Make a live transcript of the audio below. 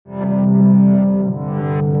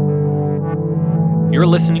You're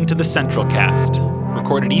listening to the Central Cast,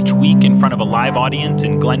 recorded each week in front of a live audience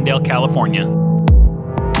in Glendale, California. All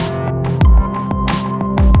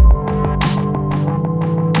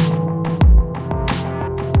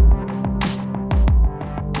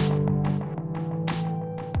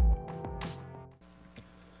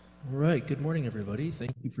right, good morning, everybody.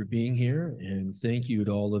 Thank you for being here, and thank you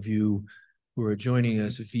to all of you who are joining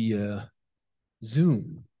us via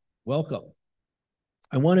Zoom. Welcome.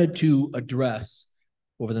 I wanted to address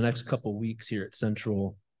over the next couple of weeks here at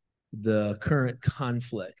Central the current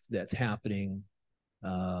conflict that's happening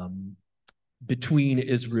between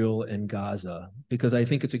Israel and Gaza, because I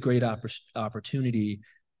think it's a great opportunity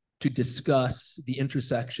to discuss the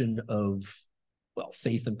intersection of, well,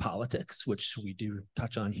 faith and politics, which we do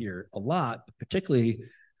touch on here a lot, but particularly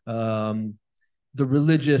the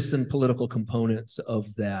religious and political components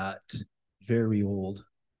of that very old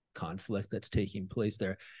conflict that's taking place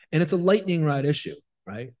there. And it's a lightning rod issue,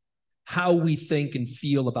 right? How we think and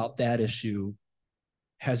feel about that issue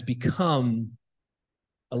has become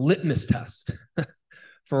a litmus test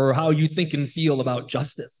for how you think and feel about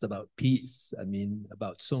justice, about peace,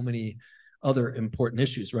 about so many other important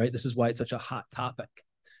issues, right? This is why it's such a hot topic.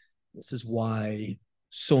 This is why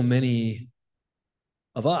so many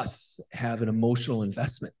of us have an emotional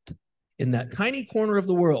investment in that tiny corner of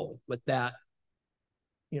the world with that,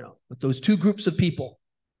 with those two groups of people.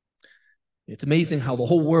 It's amazing how the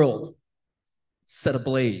whole world set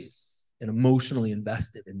ablaze and emotionally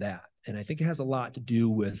invested in that. And I think it has a lot to do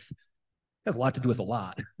with a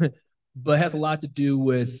lot, but it has a lot to do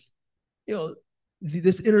with,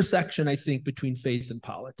 this intersection, I think, between faith and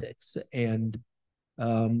politics and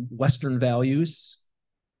Western values.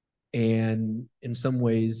 And in some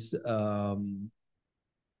ways, Western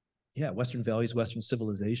values, Western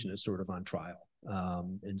civilization is sort of on trial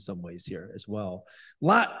in some ways here as well.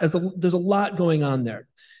 There's a lot going on there.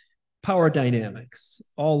 Power dynamics,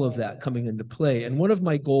 all of that coming into play. And one of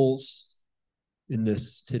my goals in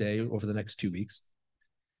this today, over the next 2 weeks,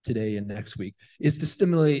 today and next week, is to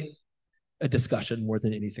stimulate a discussion more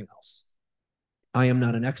than anything else. I am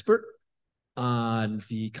not an expert on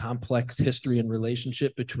the complex history and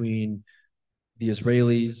relationship between the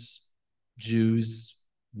Israelis, Jews,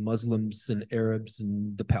 Muslims and Arabs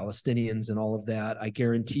and the Palestinians and all of that. I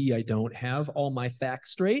guarantee I don't have all my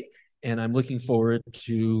facts straight, and I'm looking forward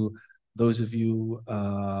to those of you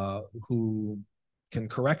who can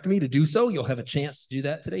correct me to do so. You'll have a chance to do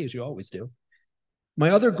that today, as you always do.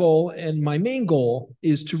 My other goal, and my main goal,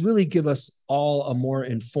 is to really give us all a more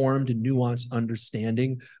informed and nuanced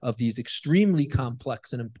understanding of these extremely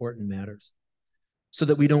complex and important matters, so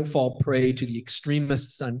that we don't fall prey to the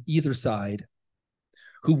extremists on either side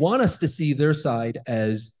who want us to see their side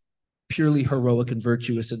as purely heroic and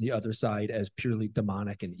virtuous and the other side as purely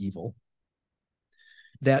demonic and evil.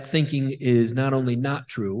 That thinking is not only not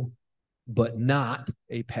true, but not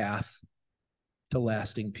a path to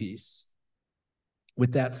lasting peace.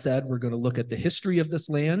 With that said, we're going to look at the history of this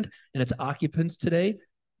land and its occupants today.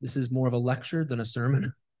 This is more of a lecture than a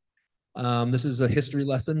sermon. This is a history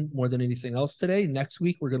lesson more than anything else today. Next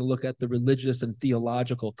week, we're going to look at the religious and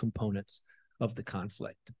theological components of the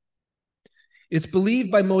conflict. It's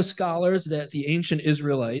believed by most scholars that the ancient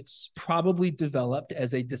Israelites probably developed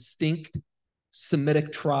as a distinct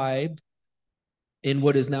Semitic tribe in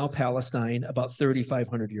what is now Palestine about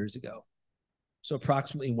 3,500 years ago. So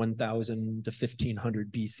approximately 1,000 to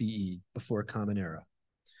 1,500 BCE, before Common Era.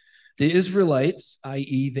 The Israelites,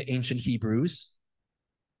 i.e. the ancient Hebrews,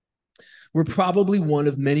 were probably one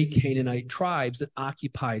of many Canaanite tribes that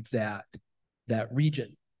occupied that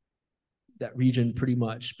region. That region pretty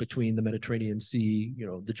much between the Mediterranean Sea,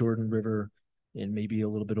 the Jordan River, and maybe a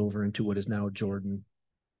little bit over into what is now Jordan.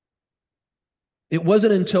 It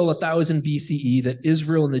wasn't until 1000 BCE that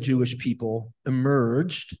Israel and the Jewish people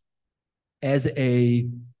emerged as a,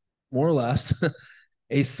 more or less,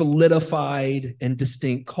 a solidified and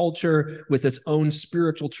distinct culture with its own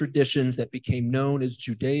spiritual traditions that became known as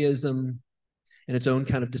Judaism, and its own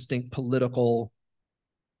kind of distinct political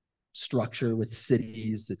structure with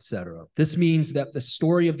cities, etc. This means that the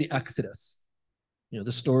story of the Exodus,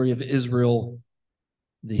 the story of Israel,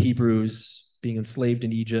 the Hebrews being enslaved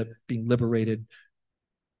in Egypt, being liberated,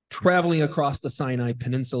 traveling across the Sinai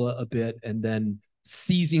Peninsula a bit, and then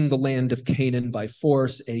seizing the land of Canaan by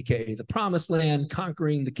force, aka the Promised Land,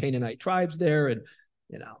 conquering the Canaanite tribes there, and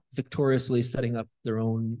victoriously setting up their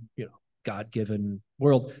own, God-given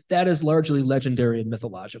world. That is largely legendary and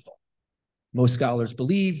mythological. Most scholars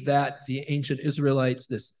believe that the ancient Israelites,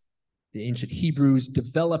 the ancient Hebrews,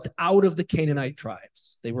 developed out of the Canaanite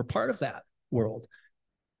tribes. They were part of that world.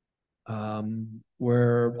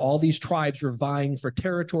 where all these tribes were vying for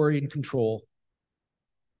territory and control.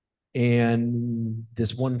 And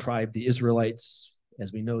this one tribe, the Israelites,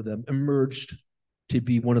 as we know them, emerged to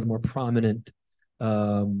be one of the more prominent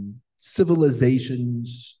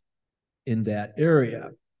civilizations in that area.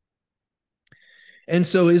 And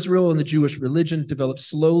so Israel and the Jewish religion developed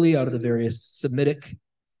slowly out of the various Semitic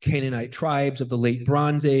Canaanite tribes of the late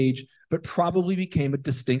Bronze Age, but probably became a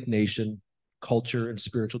distinct nation, culture, and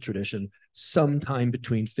spiritual tradition sometime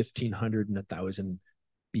between 1500 and 1000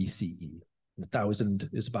 BCE. 1000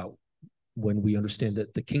 is about when we understand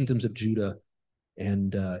that the kingdoms of Judah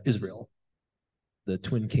and Israel, the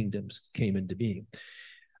twin kingdoms, came into being.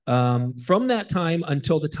 From that time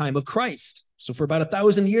until the time of Christ, so for about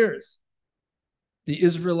 1,000 years, the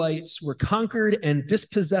Israelites were conquered and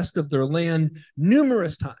dispossessed of their land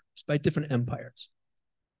numerous times by different empires.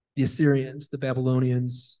 The Assyrians, the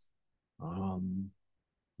Babylonians, let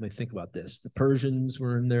me think about this. The Persians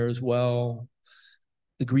were in there as well,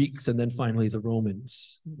 the Greeks, and then finally the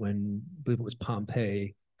Romans, when I believe it was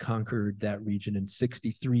Pompey conquered that region in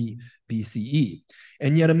 63 BCE.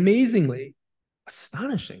 And yet amazingly,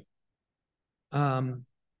 astonishing,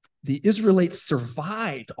 the Israelites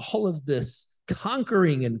survived all of this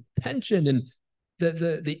conquering and tension and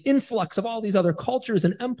the influx of all these other cultures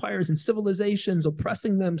and empires and civilizations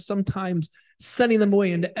oppressing them, sometimes sending them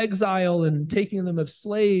away into exile and taking them as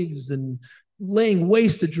slaves and laying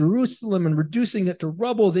waste to Jerusalem and reducing it to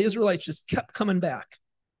rubble. The Israelites just kept coming back.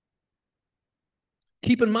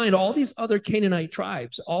 Keep in mind, all these other Canaanite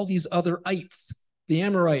tribes, all these other ites, the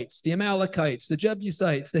Amorites, the Amalekites, the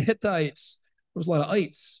Jebusites, the Hittites, there was a lot of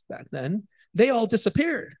ites back then, they all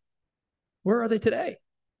disappeared. Where are they today?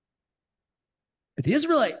 But the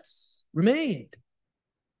Israelites remained.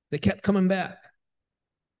 They kept coming back.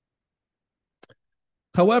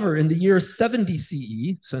 However, in the year 70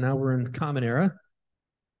 CE, so now we're in the Common Era,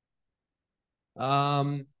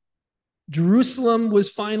 Jerusalem was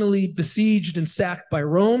finally besieged and sacked by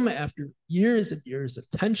Rome after years and years of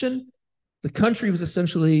tension. The country was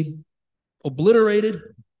essentially obliterated.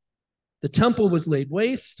 The temple was laid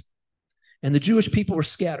waste, and the Jewish people were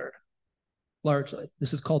scattered largely.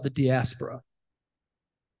 This is called the diaspora,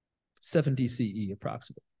 70 CE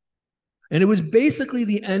approximately. And it was basically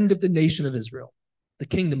the end of the nation of Israel, the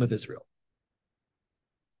kingdom of Israel.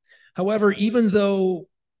 However, even though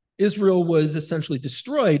Israel was essentially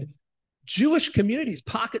destroyed, Jewish communities,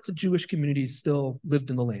 pockets of Jewish communities still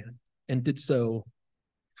lived in the land and did so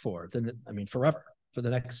forever, for the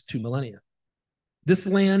next 2 millennia. This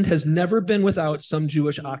land has never been without some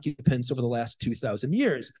Jewish occupants over the last 2,000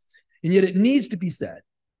 years. And yet it needs to be said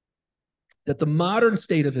that the modern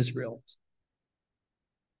state of Israel,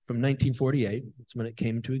 from 1948, that's when it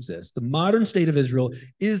came to exist, the modern state of Israel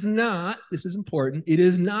is not, this is important, it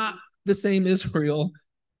is not the same Israel,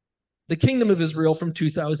 the kingdom of Israel from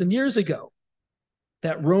 2,000 years ago,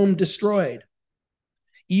 that Rome destroyed.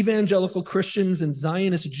 Evangelical Christians and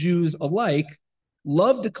Zionist Jews alike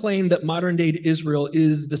love to claim that modern day Israel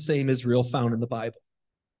is the same Israel found in the Bible,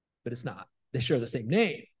 but it's not. They share the same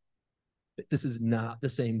name, but this is not the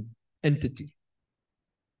same entity.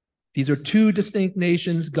 These are two distinct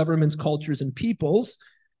nations, governments, cultures, and peoples,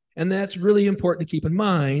 and that's really important to keep in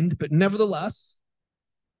mind. But nevertheless,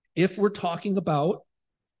 if we're talking about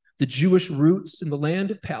the Jewish roots in the land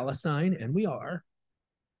of Palestine, and we are,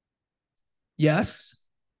 yes,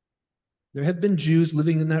 there have been Jews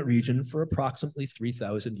living in that region for approximately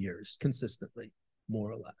 3,000 years, consistently, more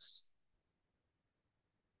or less,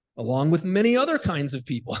 along with many other kinds of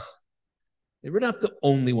people. They were not the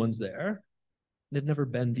only ones there. They'd never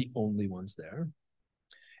been the only ones there.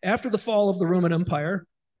 After the fall of the Roman Empire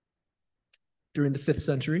during the 5th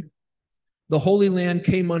century, the Holy Land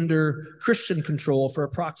came under Christian control for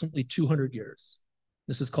approximately 200 years.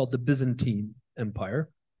 This is called the Byzantine Empire.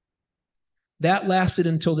 That lasted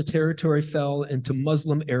until the territory fell into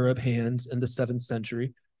Muslim Arab hands in the 7th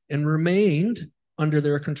century and remained under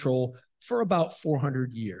their control for about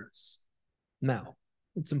 400 years. Now,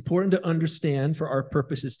 it's important to understand for our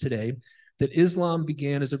purposes today that Islam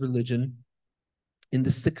began as a religion in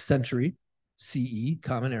the 6th century CE,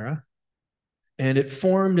 Common Era, and it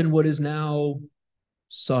formed in what is now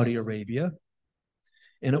Saudi Arabia.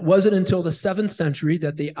 And it wasn't until the 7th century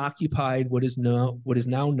that they occupied what is now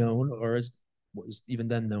known, or as was even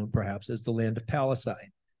then known perhaps, as the land of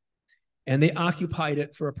Palestine. And they occupied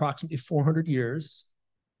it for approximately 400 years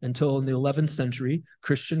until in the 11th century,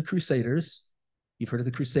 Christian crusaders, you've heard of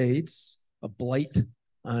the Crusades, a blight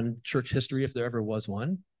on church history if there ever was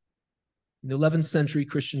one. In the 11th century,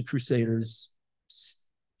 Christian crusaders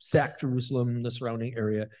sacked Jerusalem, the surrounding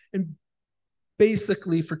area, and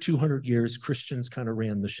basically for 200 years, Christians kind of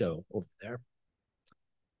ran the show over there.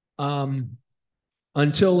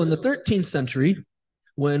 Until in the 13th century,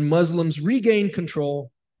 when Muslims regained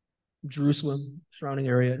control of Jerusalem, surrounding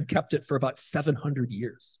area, and kept it for about 700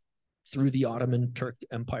 years through the Ottoman Turk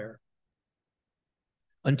Empire.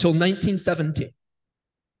 Until 1917,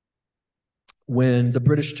 when the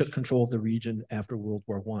British took control of the region after World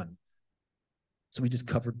War I. So we just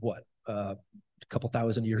covered what? A couple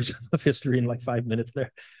thousand years of history in like 5 minutes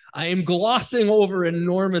there. I am glossing over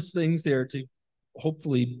enormous things here to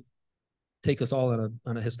hopefully take us all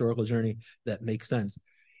on a historical journey that makes sense.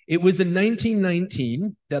 It was in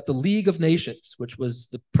 1919 that the League of Nations, which was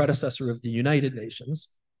the predecessor of the United Nations,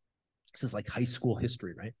 this is like high school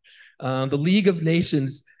history, right? The League of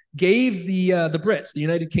Nations gave the Brits, the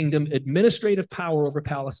United Kingdom, administrative power over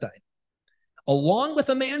Palestine, along with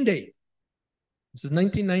a mandate. This is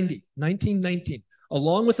 1919,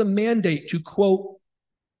 along with a mandate to, quote,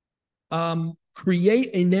 create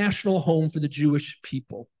a national home for the Jewish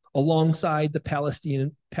people, alongside the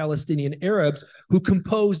Palestinian Arabs who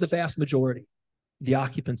composed the vast majority, the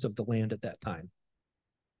occupants of the land at that time.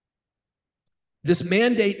 This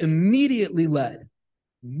mandate immediately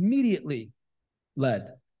led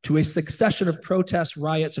to a succession of protests,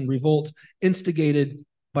 riots, and revolts instigated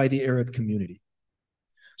by the Arab community.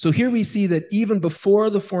 So here we see that even before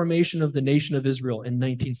the formation of the nation of Israel in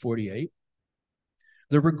 1948,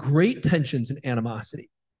 there were great tensions and animosity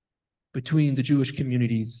between the Jewish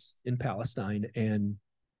communities in Palestine and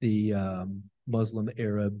the Muslim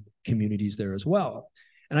Arab communities there as well.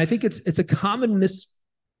 And I think it's a common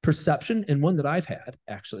misperception, and one that I've had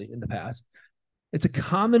actually in the past. It's a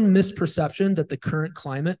common misperception that the current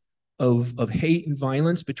climate of hate and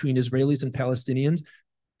violence between Israelis and Palestinians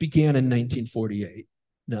began in 1948.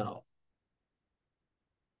 No.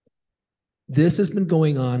 This has been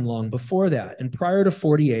going on long before that. And prior to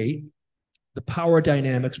 48, the power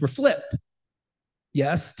dynamics were flipped.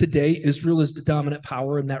 Yes, today Israel is the dominant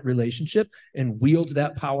power in that relationship and wields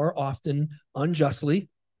that power often unjustly.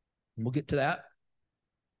 And we'll get to that.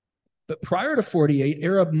 But prior to 48,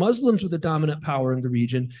 Arab Muslims were the dominant power in the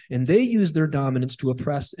region, and they used their dominance to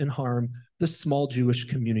oppress and harm the small Jewish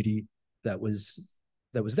community that was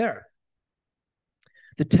there.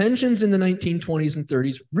 The tensions in the 1920s and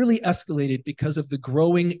 30s really escalated because of the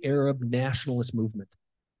growing Arab nationalist movement,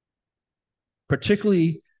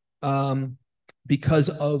 particularly because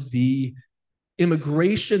of the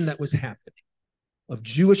immigration that was happening, of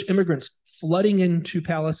Jewish immigrants flooding into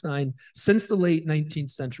Palestine since the late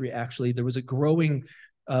 19th century. Actually, there was a growing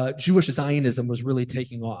Jewish Zionism was really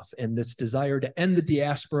taking off, and this desire to end the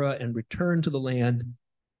diaspora and return to the land.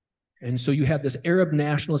 And so you had this Arab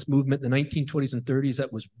nationalist movement in the 1920s and 30s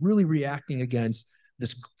that was really reacting against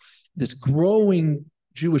this growing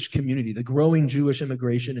Jewish community, the growing Jewish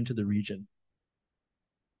immigration into the region.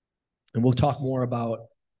 And we'll talk more about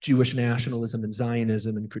Jewish nationalism and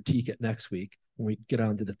Zionism and critique it next week when we get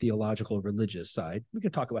on to the theological religious side. We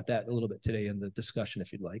can talk about that a little bit today in the discussion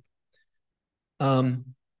if you'd like. To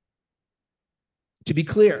be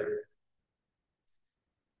clear,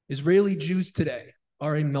 Israeli Jews today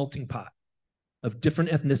are a melting pot of different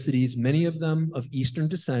ethnicities, many of them of Eastern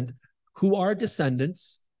descent, who are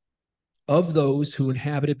descendants of those who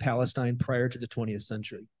inhabited Palestine prior to the 20th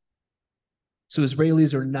century. So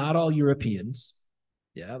Israelis are not all Europeans.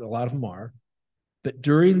 Yeah, a lot of them are. But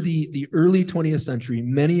during the early 20th century,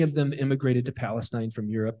 many of them immigrated to Palestine from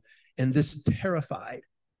Europe, and this terrified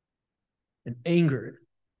and angered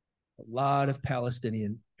a lot of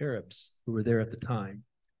Palestinian Arabs who were there at the time.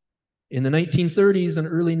 In the 1930s and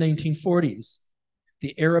early 1940s,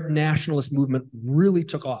 the Arab nationalist movement really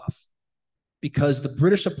took off because the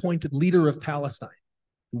British appointed leader of Palestine,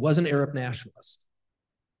 who was an Arab nationalist,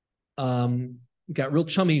 got real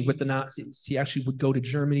chummy with the Nazis. He actually would go to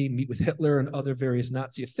Germany, meet with Hitler and other various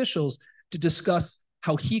Nazi officials to discuss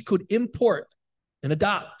how he could import and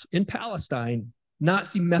adopt in Palestine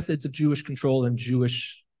Nazi methods of Jewish control and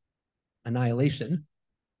Jewish annihilation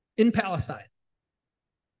in Palestine.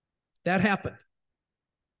 That happened.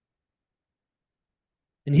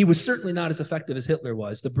 And he was certainly not as effective as Hitler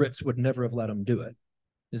was. The Brits would never have let him do it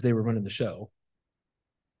as they were running the show.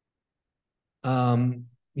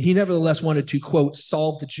 He nevertheless wanted to, quote,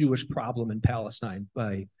 solve the Jewish problem in Palestine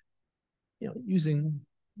by, using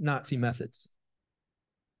Nazi methods.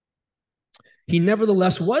 He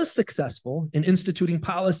nevertheless was successful in instituting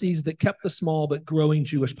policies that kept the small but growing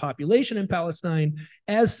Jewish population in Palestine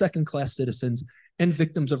as second-class citizens and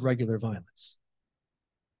victims of regular violence.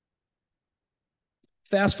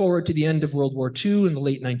 Fast forward to the end of World War II in the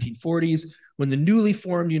late 1940s, when the newly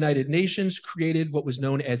formed United Nations created what was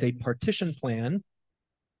known as a partition plan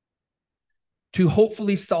to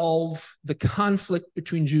hopefully solve the conflict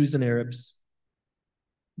between Jews and Arabs.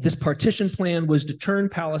 This partition plan was to turn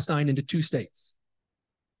Palestine into two states,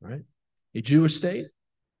 right? A Jewish state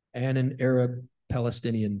and an Arab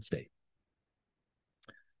Palestinian state,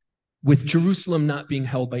 with Jerusalem not being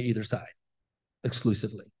held by either side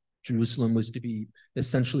exclusively. Jerusalem was to be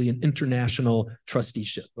essentially an international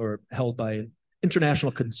trusteeship or held by an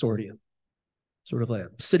international consortium, sort of like a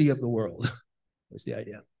city of the world was the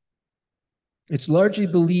idea. It's largely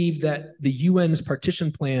believed that the UN's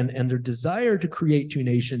partition plan and their desire to create two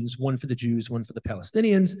nations, one for the Jews, one for the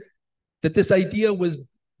Palestinians, that this idea was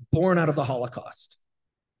born out of the Holocaust,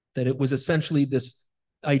 that it was essentially this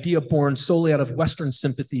idea born solely out of Western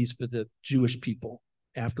sympathies for the Jewish people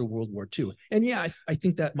after World War II. And yeah, I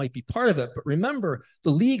think that might be part of it. But remember,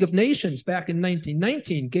 the League of Nations back in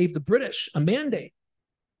 1919 gave the British a mandate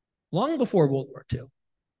long before World War II,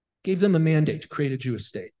 gave them a mandate to create a Jewish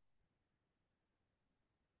state.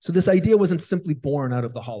 So this idea wasn't simply born out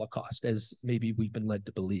of the Holocaust, as maybe we've been led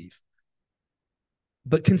to believe.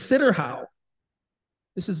 But consider how,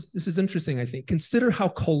 this is interesting, I think, consider how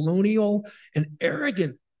colonial and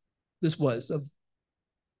arrogant this was of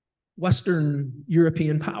Western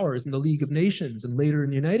European powers in the League of Nations and later in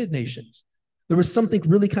the United Nations. There was something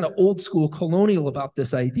really kind of old school colonial about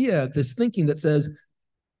this idea, this thinking that says,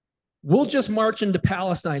 we'll just march into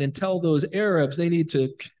Palestine and tell those Arabs they need to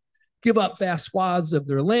give up vast swaths of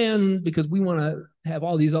their land because we want to have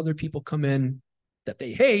all these other people come in that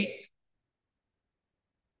they hate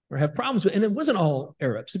or have problems with. And it wasn't all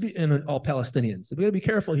Arabs and all Palestinians. So we got to be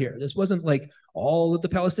careful here. This wasn't like all of the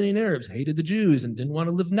Palestinian Arabs hated the Jews and didn't want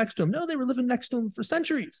to live next to them. No, they were living next to them for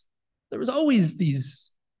centuries. There was always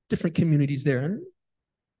these different communities there. And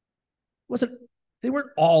they weren't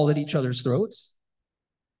all at each other's throats.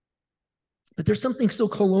 But there's something so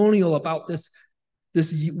colonial about this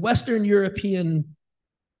Western European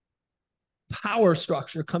power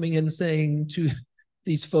structure coming in saying to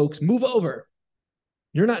these folks, move over.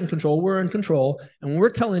 You're not in control, we're in control, and we're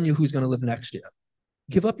telling you who's going to live next to you.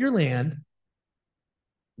 Give up your land,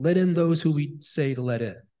 let in those who we say to let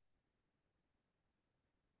in.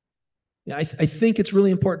 Yeah, I think it's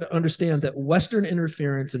really important to understand that Western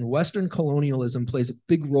interference and Western colonialism plays a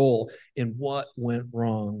big role in what went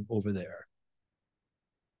wrong over there.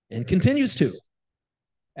 And continues to.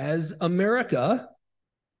 As America,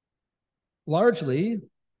 largely,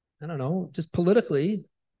 I don't know, just politically,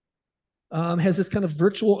 has this kind of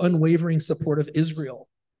virtual unwavering support of Israel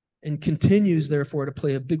and continues, therefore, to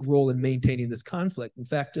play a big role in maintaining this conflict. In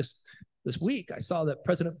fact, just this week, I saw that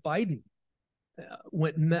President Biden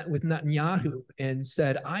went and met with Netanyahu and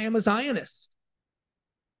said, I am a Zionist.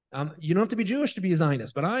 You don't have to be Jewish to be a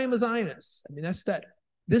Zionist, but I am a Zionist. I mean, that's that.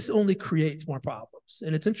 This only creates more problems.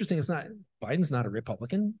 And it's interesting, Biden's not a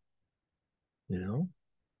Republican,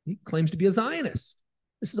 he claims to be a Zionist.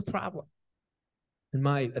 This is a problem, in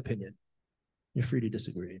my opinion. You're free to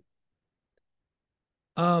disagree.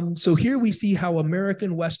 So here we see how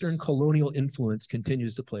American Western colonial influence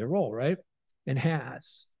continues to play a role, right? And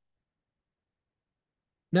has.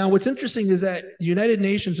 Now, what's interesting is that the United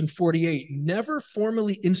Nations in 1948 never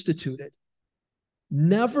formally instituted,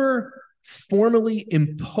 never formally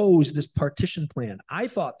imposed this partition plan. I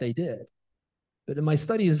thought they did, but in my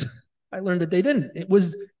studies, I learned that they didn't. It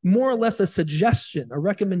was more or less a suggestion, a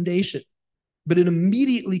recommendation, but it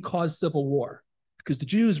immediately caused civil war because the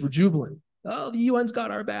Jews were jubilant. Oh, the UN's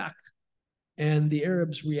got our back. And the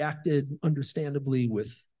Arabs reacted understandably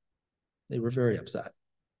they were very upset.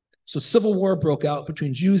 So civil war broke out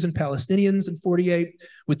between Jews and Palestinians in 1948,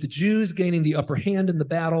 with the Jews gaining the upper hand in the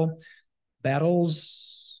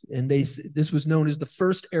battles, and this was known as the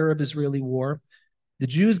First Arab-Israeli War. The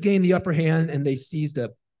Jews gained the upper hand, and they seized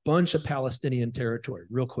a bunch of Palestinian territory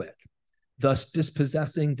real quick, thus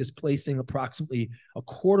displacing approximately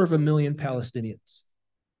 250,000 Palestinians,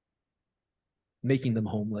 making them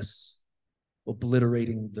homeless,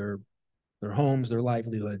 obliterating their homes, their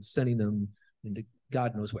livelihoods, sending them into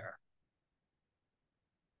God knows where.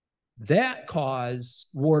 That caused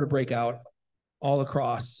war to break out all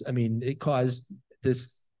across. It caused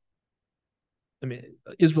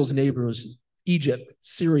Israel's neighbors, Egypt,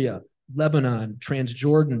 Syria, Lebanon,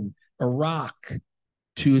 Transjordan, Iraq,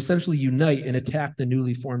 to essentially unite and attack the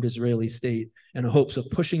newly formed Israeli state in hopes of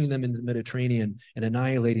pushing them into the Mediterranean and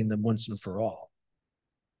annihilating them once and for all.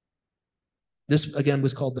 This, again,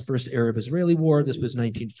 was called the First Arab-Israeli War. This was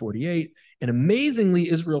 1948. And amazingly,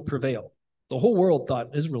 Israel prevailed. The whole world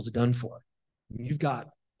thought Israel's done for. You've got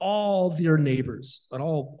all their neighbors and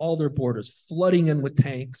all their borders, flooding in with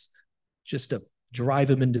tanks just to drive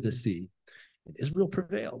them into the sea. And Israel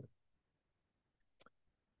prevailed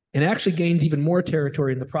and actually gained even more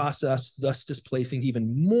territory in the process, thus displacing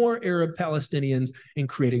even more Arab Palestinians and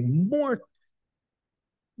creating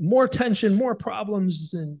more tension, more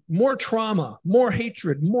problems, and more trauma, more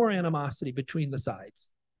hatred, more animosity between the sides.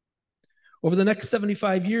 Over the next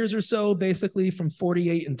 75 years or so, basically from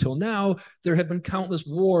 48 until now, there have been countless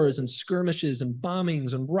wars and skirmishes and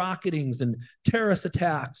bombings and rocketings and terrorist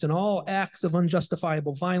attacks and all acts of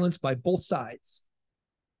unjustifiable violence by both sides.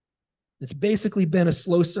 It's basically been a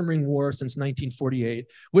slow simmering war since 1948,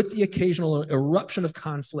 with the occasional eruption of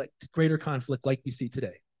conflict, greater conflict like we see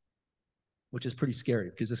today, which is pretty scary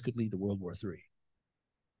because this could lead to World War III.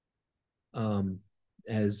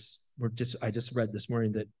 I just read this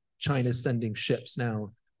morning that China's sending ships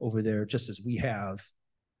now over there, just as we have.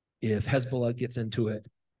 If Hezbollah gets into it,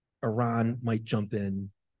 Iran might jump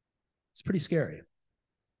in. It's pretty scary.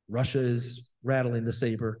 Russia is rattling the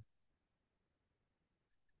saber.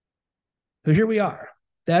 So here we are.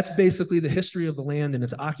 That's basically the history of the land and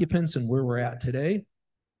its occupants and where we're at today.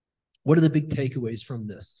 What are the big takeaways from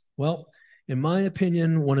this? Well, in my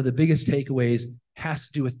opinion, one of the biggest takeaways has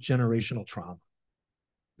to do with generational trauma.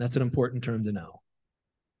 That's an important term to know.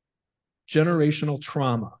 Generational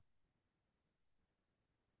trauma.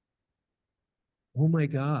 Oh my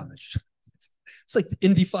gosh. It's like the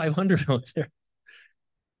Indy 500 out there.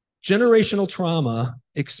 Generational trauma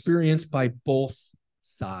experienced by both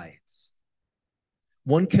sides.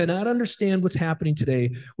 One cannot understand what's happening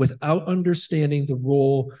today without understanding the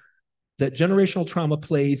role that generational trauma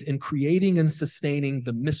plays in creating and sustaining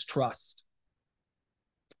the mistrust,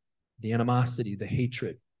 the animosity, the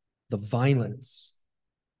hatred, the violence.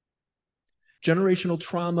 Generational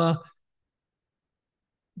trauma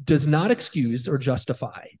does not excuse or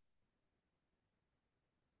justify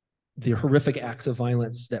the horrific acts of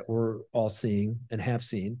violence that we're all seeing and have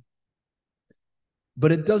seen.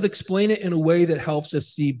 But it does explain it in a way that helps us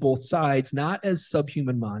see both sides, not as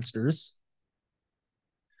subhuman monsters,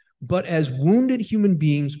 but as wounded human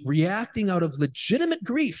beings reacting out of legitimate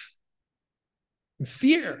grief and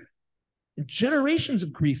fear, and generations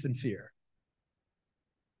of grief and fear,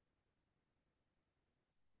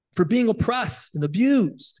 for being oppressed and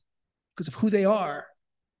abused because of who they are,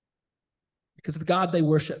 because of the God they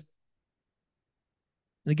worship.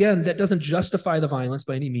 And again, that doesn't justify the violence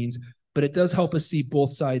by any means, but it does help us see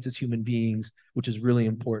both sides as human beings, which is really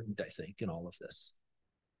important, I think, in all of this.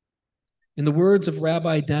 In the words of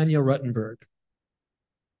Rabbi Daniel Ruttenberg,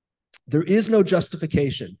 there is no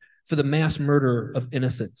justification for the mass murder of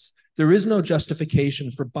innocents. There is no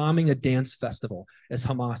justification for bombing a dance festival, as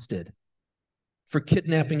Hamas did, for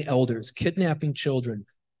kidnapping elders, kidnapping children,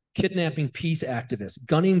 kidnapping peace activists,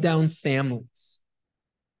 gunning down families,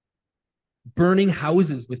 burning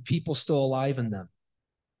houses with people still alive in them,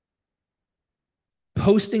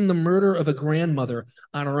 posting the murder of a grandmother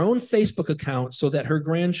on her own Facebook account so that her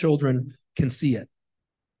grandchildren can see it.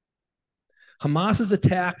 Hamas's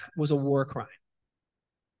attack was a war crime.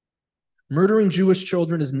 Murdering Jewish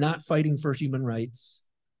children is not fighting for human rights.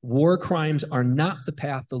 War crimes are not the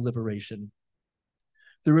path to liberation.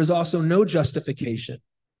 There is also no justification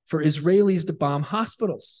for Israelis to bomb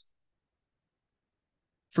hospitals,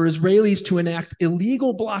 for Israelis to enact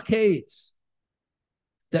illegal blockades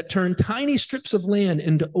that turn tiny strips of land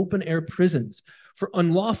into open-air prisons, for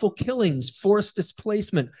unlawful killings, forced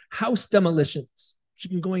displacement, house demolitions, which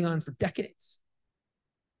have been going on for decades,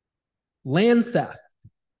 land theft,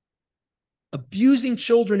 abusing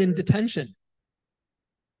children in detention,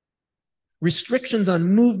 restrictions on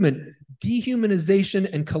movement, dehumanization,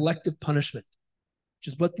 and collective punishment,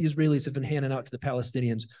 which is what the Israelis have been handing out to the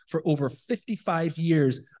Palestinians for over 55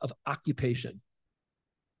 years of occupation.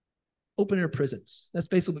 Open-air prisons. That's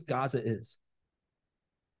basically what Gaza is.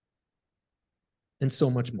 And so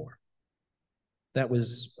much more. That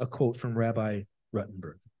was a quote from Rabbi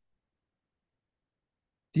Ruttenberg.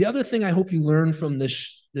 The other thing I hope you learn from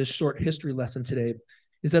this short history lesson today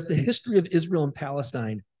is that the history of Israel and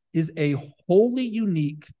Palestine is a wholly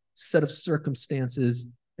unique set of circumstances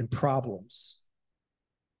and problems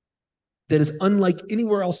that is unlike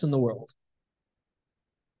anywhere else in the world.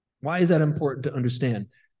 Why is that important to understand?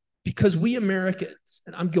 Because we Americans,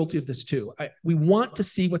 and I'm guilty of this too, we want to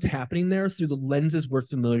see what's happening there through the lenses we're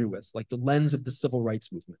familiar with, like the lens of the civil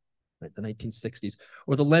rights movement, right, the 1960s,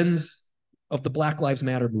 or the lens of the Black Lives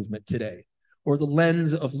Matter movement today, or the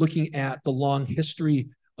lens of looking at the long history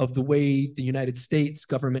of the way the United States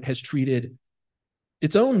government has treated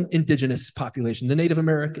its own indigenous population, the Native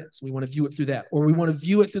Americans. We want to view it through that, or we want to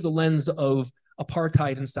view it through the lens of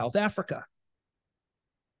apartheid in South Africa.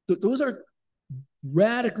 Those are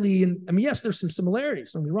radically, I mean, yes, there's some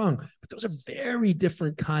similarities, don't get me wrong, but those are very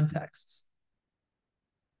different contexts.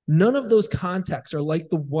 None of those contexts are like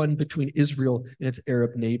the one between Israel and its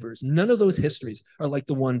Arab neighbors. None of those histories are like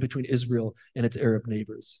the one between Israel and its Arab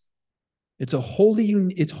neighbors. It's wholly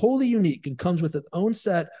unique and comes with its own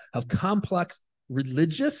set of complex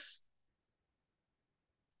religious,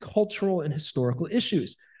 cultural, and historical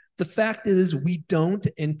issues. The fact is, we don't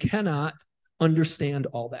and cannot understand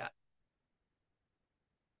all that.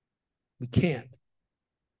 We can't.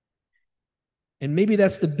 And maybe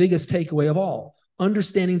that's the biggest takeaway of all.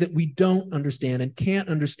 Understanding that we don't understand and can't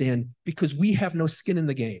understand because we have no skin in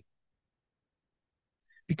the game.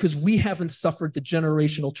 Because we haven't suffered the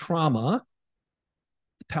generational trauma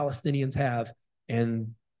the Palestinians have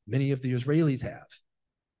and many of the Israelis have.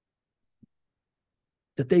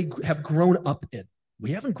 That they have grown up in.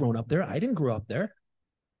 We haven't grown up there. I didn't grow up there.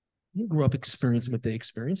 You grew up experiencing what they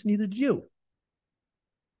experienced, neither did you.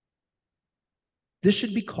 This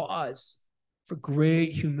should be cause for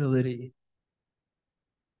great humility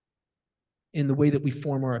in the way that we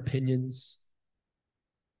form our opinions,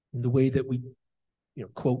 in the way that we,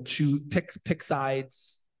 quote, choose, pick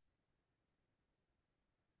sides.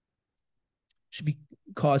 Should be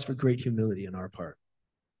cause for great humility on our part.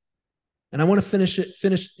 And I want to finish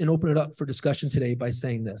and open it up for discussion today by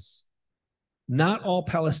saying this. Not all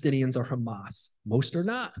Palestinians are Hamas. Most are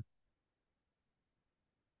not.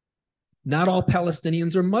 Not all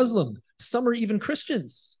Palestinians are Muslim. Some are even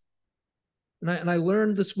Christians. And I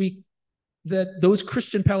learned this week that those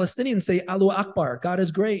Christian Palestinians say, Allahu Akbar, God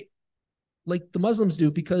is great, like the Muslims do,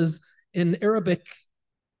 because in Arabic,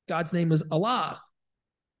 God's name is Allah.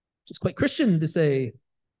 So it's quite Christian to say,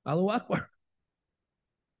 Allahu Akbar.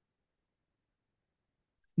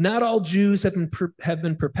 Not all Jews have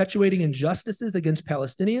been perpetuating injustices against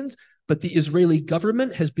Palestinians, but the Israeli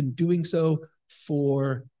government has been doing so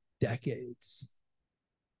for decades.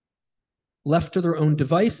 Left to their own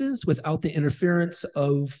devices without the interference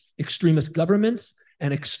of extremist governments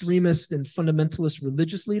and extremist and fundamentalist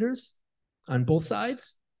religious leaders on both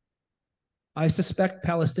sides, I suspect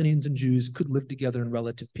Palestinians and Jews could live together in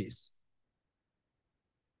relative peace.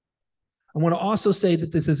 I want to also say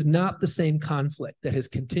that this is not the same conflict that has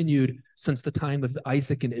continued since the time of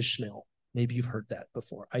Isaac and Ishmael. Maybe you've heard that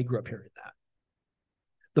before. I grew up hearing that.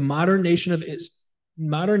 The modern nation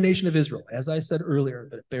of Israel, as I said earlier,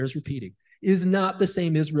 but it bears repeating, is not the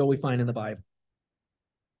same Israel we find in the Bible.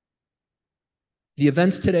 The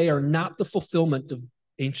events today are not the fulfillment of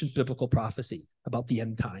ancient biblical prophecy about the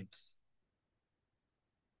end times.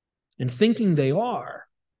 And thinking they are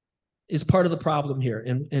is part of the problem here,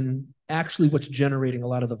 and actually what's generating a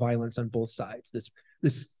lot of the violence on both sides,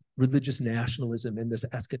 this religious nationalism and this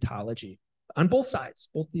eschatology. On both sides,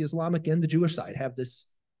 both the Islamic and the Jewish side have this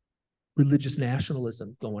religious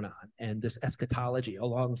nationalism going on and this eschatology,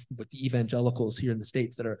 along with the evangelicals here in the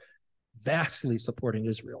States that are vastly supporting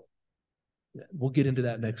Israel. We'll get into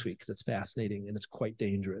that next week because it's fascinating and it's quite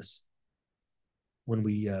dangerous when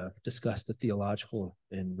we discuss the theological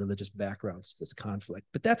and religious backgrounds to this conflict.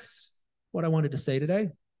 But that's what I wanted to say today.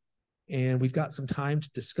 And we've got some time to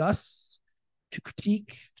discuss, to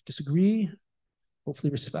critique, to disagree,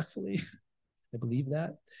 hopefully respectfully. I believe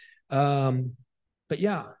that. But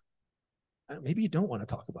yeah, maybe you don't want to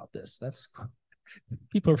talk about this. That's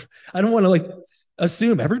people. I don't want to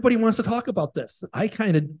assume everybody wants to talk about this.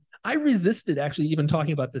 I resisted actually even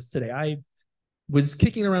talking about this today. I was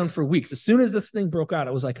kicking around for weeks. As soon as this thing broke out,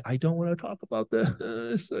 I was like, I don't want to talk about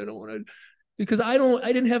this. I don't want to, because I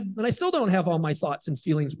didn't have, and I still don't have all my thoughts and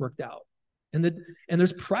feelings worked out. And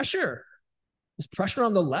there's pressure. There's pressure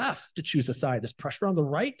on the left to choose a side. There's pressure on the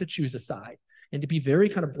right to choose a side and to be very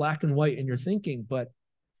kind of black and white in your thinking. But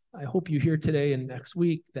I hope you hear today and next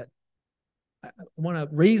week that I want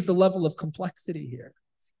to raise the level of complexity here.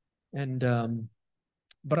 And,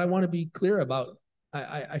 but I want to be clear about,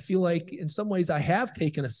 I feel like in some ways I have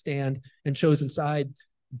taken a stand and chosen side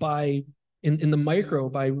by, in the micro,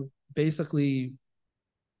 by basically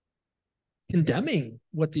condemning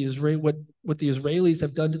what the Israelis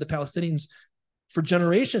have done to the Palestinians for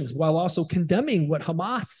generations, while also condemning what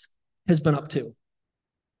Hamas has been up to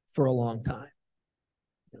for a long time.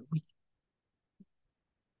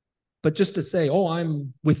 But just to say, oh,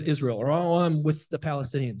 I'm with Israel, or oh, I'm with the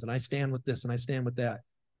Palestinians, and I stand with this and I stand with that.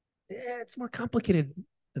 It's more complicated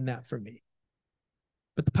than that for me.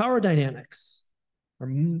 But the power dynamics are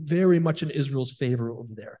very much in Israel's favor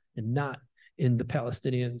over there and not in the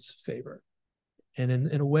Palestinians' favor. And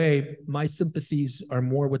in a way, my sympathies are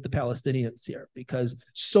more with the Palestinians here because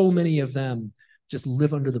so many of them just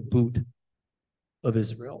live under the boot of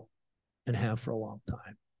Israel and have for a long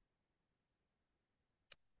time.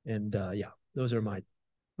 And those are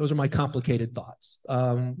my complicated thoughts.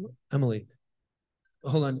 Emily,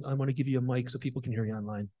 hold on. I want to give you a mic so people can hear you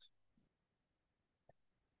online.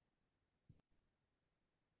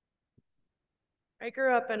 I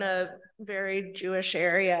grew up in a very Jewish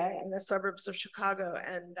area in the suburbs of Chicago,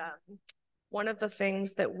 and one of the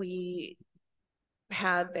things that we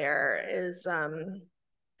had there is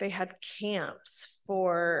they had camps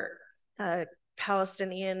for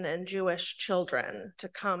Palestinian and Jewish children to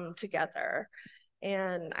come together.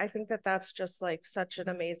 And I think that that's just like such an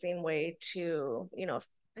amazing way to,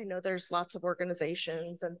 I know there's lots of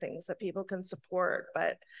organizations and things that people can support,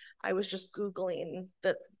 but I was just Googling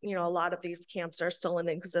that, a lot of these camps are still in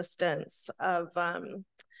existence of,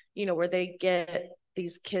 where they get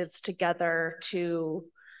these kids together to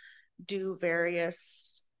do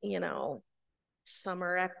various,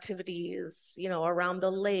 summer activities, around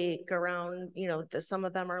the lake, around, some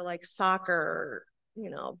of them are like soccer,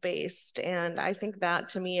 based. And I think that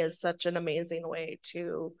to me is such an amazing way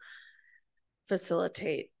to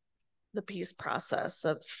facilitate the peace process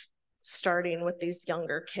of starting with these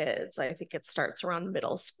younger kids. I think it starts around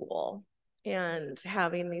middle school, and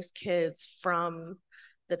having these kids from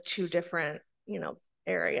the two different,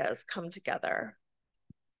 areas come together.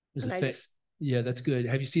 Yeah, that's good.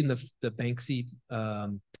 Have you seen the Banksy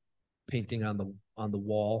painting on the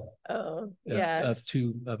wall? Oh, yeah,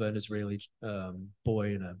 of an Israeli boy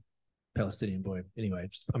and a Palestinian boy. Anyway,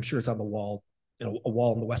 I'm sure it's on the wall, a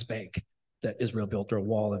wall in the West Bank that Israel built, or a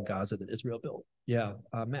wall in Gaza that Israel built. Yeah,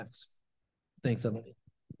 Max. Thanks, Emily.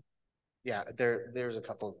 Yeah, there's a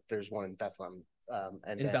couple. There's one in Bethlehem.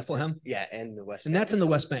 Bethlehem? Yeah, and the West and Bank. That's in the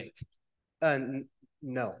West Bank.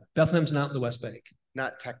 No. Bethlehem's not in the West Bank.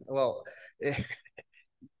 Not well,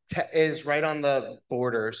 is right on the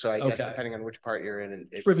border. So I guess depending on which part you're in,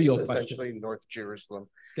 it's essentially North Jerusalem.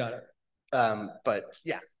 Got it. But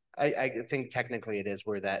yeah, I think technically it is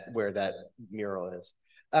where that mural is.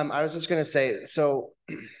 I was just gonna say, so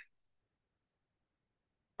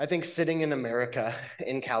I think sitting in America,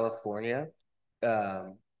 in California, I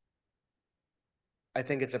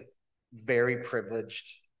think it's a very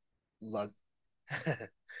privileged luck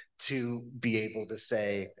to be able to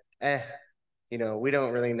say, we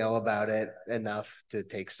don't really know about it enough to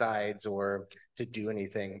take sides or to do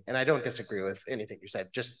anything. And I don't disagree with anything you said,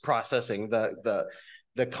 just processing the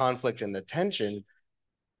conflict and the tension,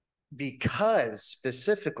 because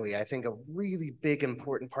specifically, I think a really big,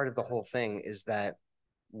 important part of the whole thing is that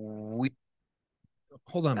we,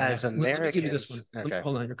 hold on, as Americans, let me give you this one. Okay.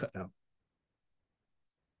 Hold on, you're cut now.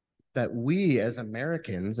 That we as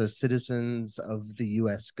Americans, as citizens of the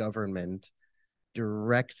US government,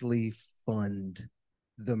 directly fund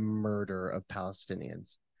the murder of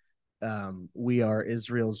Palestinians. We are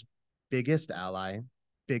Israel's biggest ally,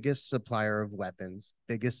 biggest supplier of weapons,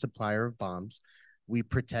 biggest supplier of bombs. We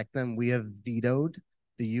protect them. The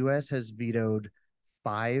US has vetoed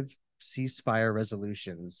 5 ceasefire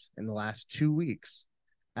resolutions in the last 2 weeks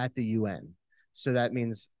at the UN. So that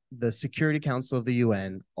means the Security Council of the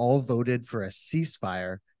UN all voted for a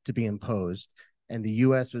ceasefire to be imposed, and the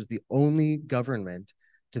US was the only government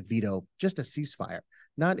to veto just a ceasefire,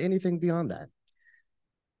 not anything beyond that.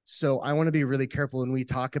 So I want to be really careful when we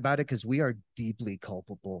talk about it, because we are deeply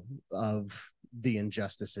culpable of the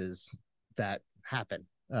injustices that happen.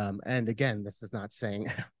 And again, this is not saying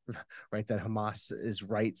right that Hamas is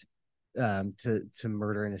right to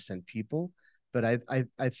murder innocent people, but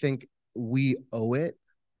I think we owe it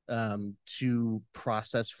to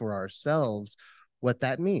process for ourselves what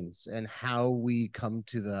that means and how we come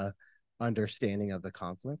to the understanding of the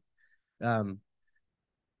conflict. And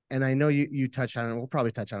I know you touched on it. We'll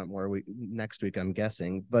probably touch on it more next week, I'm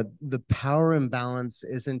guessing. But the power imbalance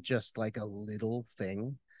isn't just like a little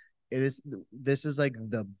thing. This is like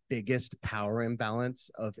the biggest power imbalance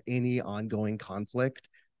of any ongoing conflict,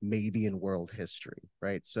 maybe in world history,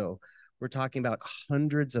 right? So we're talking about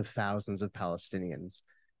hundreds of thousands of Palestinians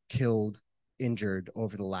killed, injured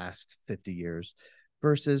over the last 50 years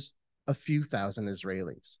versus a few thousand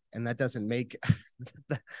Israelis. And that doesn't make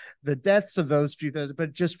the deaths of those few thousand,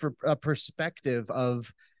 but just for a perspective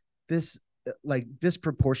of this, like,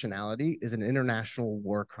 disproportionality is an international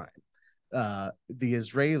war crime. The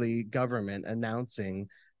Israeli government announcing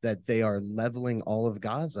that they are leveling all of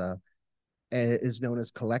Gaza is known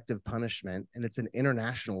as collective punishment, and it's an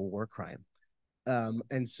international war crime.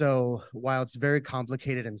 And so while it's very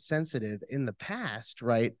complicated and sensitive in the past,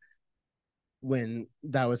 right, when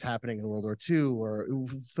that was happening in World War II, or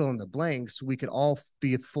fill in the blanks, we could all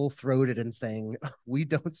be full-throated in saying we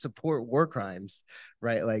don't support war crimes,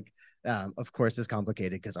 right? Like, of course, it's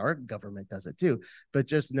complicated because our government does it too. But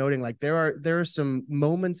just noting, like, there are some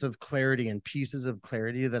moments of clarity and pieces of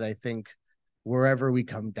clarity that I think wherever we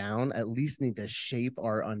come down, at least need to shape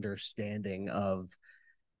our understanding of,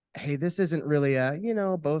 hey, this isn't really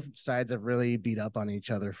both sides have really beat up on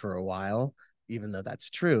each other for a while, even though that's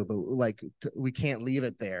true, but like we can't leave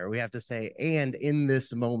it there. We have to say, and in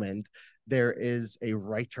this moment, there is a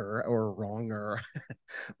righter or wronger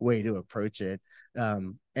way to approach it.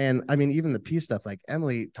 And I mean, even the peace stuff, like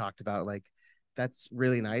Emily talked about, like, that's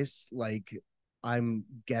really nice. Like, I'm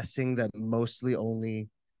guessing that mostly only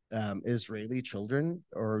Israeli children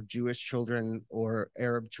or Jewish children or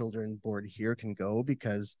Arab children born here can go,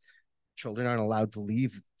 because children aren't allowed to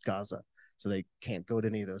leave Gaza. So they can't go to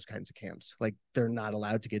any of those kinds of camps. Like, they're not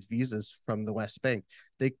allowed to get visas from the West Bank.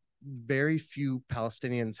 Very few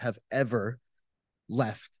Palestinians have ever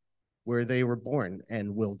left where they were born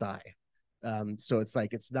and will die. So it's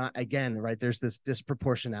like, it's not, again, right, there's this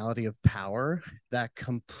disproportionality of power that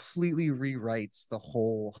completely rewrites the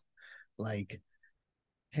whole, like,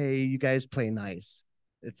 hey, you guys play nice.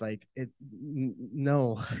 It's like,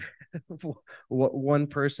 no. What one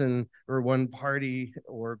person or one party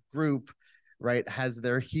or group, right, has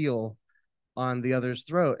their heel on the other's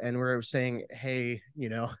throat, and we're saying, hey,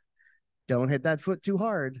 don't hit that foot too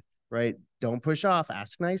hard, right? Don't push off,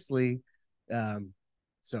 ask nicely.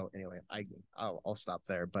 So anyway, I'll stop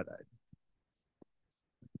there, but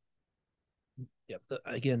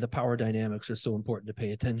again, the power dynamics are so important to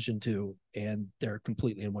pay attention to, and they're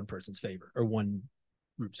completely in one person's favor, or one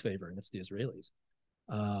group's favor, and it's the Israelis.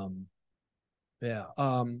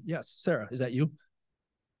 Yes, Sarah, is that you?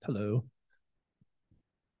 Hello.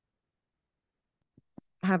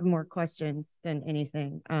 I have more questions than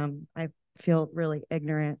anything. I feel really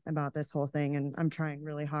ignorant about this whole thing, and I'm trying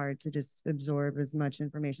really hard to just absorb as much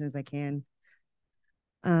information as I can.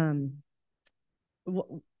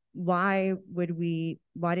 Why did we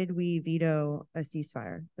veto a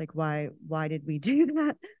ceasefire? Like, why did we do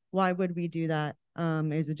that? Why would we do that?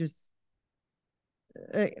 Is it just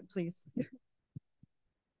please?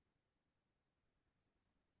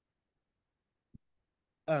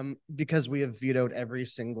 Because we have vetoed every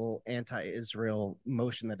single anti-Israel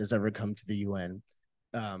motion that has ever come to the UN.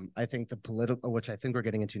 I think the political, which I think we're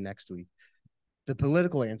getting into next week, the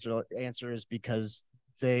political answer is because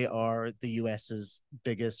they are the US's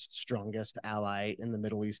biggest, strongest ally in the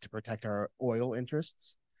Middle East to protect our oil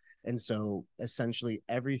interests. And so essentially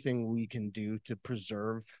everything we can do to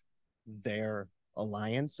preserve their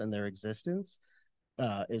alliance and their existence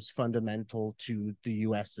is fundamental to the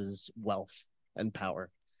US's wealth and power.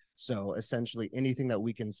 So essentially anything that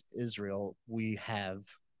weakens Israel, we have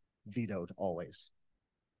vetoed always.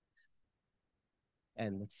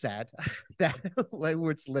 And it's sad that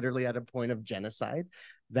it's literally at a point of genocide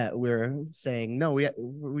that we're saying, no,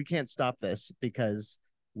 we can't stop this, because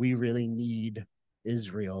we really need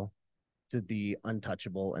Israel to be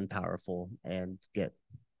untouchable and powerful and get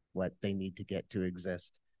what they need to get to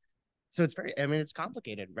exist. So it's it's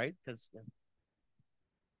complicated, right? Because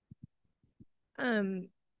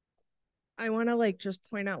I want to just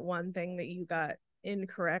point out one thing that you got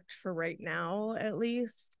incorrect for right now, at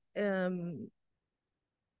least. And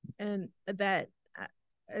that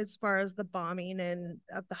as far as the bombing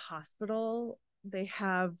of the hospital, they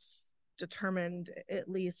have determined, at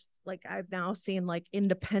least I've now seen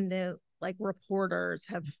independent reporters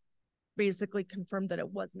have basically confirmed that it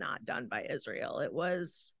was not done by Israel. It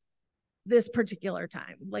was this particular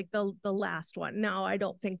time, the last one. Now, I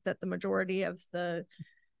don't think that the majority of the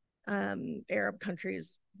Arab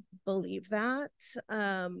countries believe that,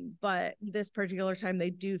 but this particular time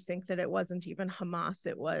they do think that it wasn't even Hamas,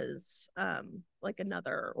 it was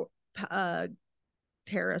another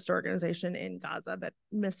terrorist organization in Gaza that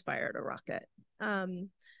misfired a rocket.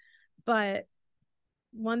 But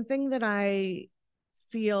one thing that I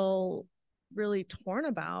feel really torn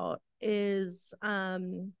about is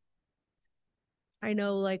I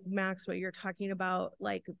know, Max, what you're talking about,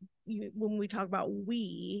 when we talk about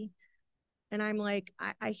we, and I'm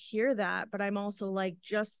I hear that, but I'm also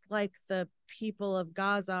just like the people of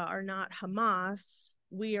Gaza are not Hamas,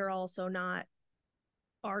 we are also not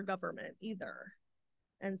our government either.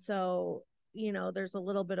 And so, there's a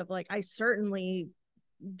little bit of I certainly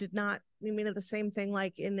did not, the same thing,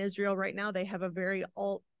 in Israel right now, they have a very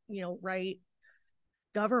right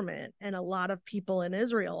government, and a lot of people in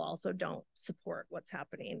Israel also don't support what's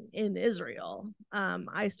happening in Israel.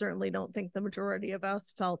 I certainly don't think the majority of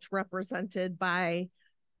us felt represented by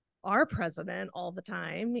our president all the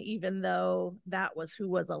time, even though that was who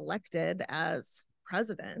was elected as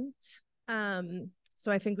president.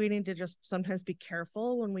 So I think we need to just sometimes be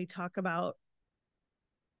careful when we talk about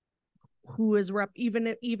who is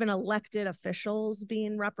even elected officials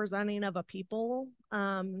being representing of a people,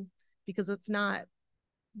 because it's not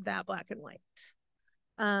that black and white.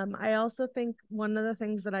 I also think one of the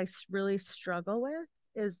things that I really struggle with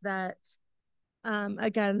is that,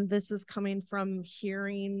 again, this is coming from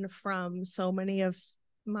hearing from so many of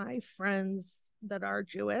my friends that are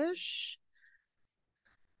Jewish.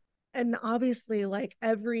 And obviously, like,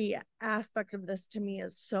 every aspect of this to me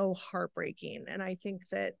is so heartbreaking. And I think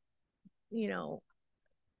that, you know,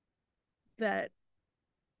 that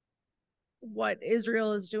what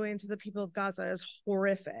Israel is doing to the people of Gaza is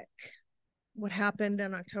horrific. What happened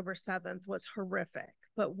on October 7th was horrific.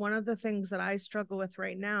 But one of the things that I struggle with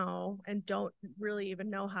right now and don't really even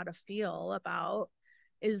know how to feel about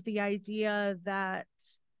is the idea that,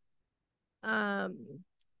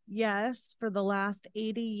 yes, for the last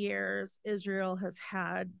 80 years, Israel has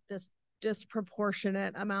had this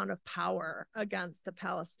disproportionate amount of power against the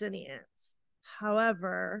Palestinians.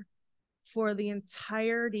 However, for the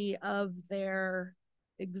entirety of their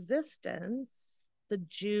existence, the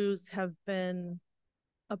Jews have been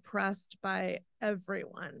oppressed by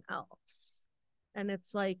everyone else. And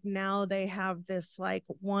it's like now they have this like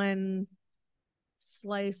one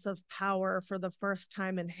slice of power for the first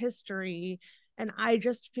time in history. And I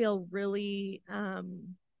just feel really, I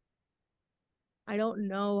don't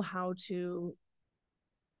know how to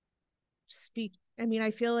speak. I mean,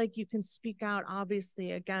 I feel like you can speak out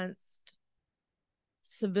obviously against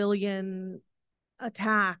civilian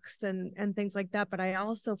attacks and things like that, but I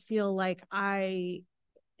also feel like I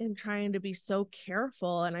am trying to be so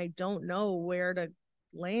careful and I don't know where to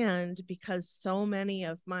land because so many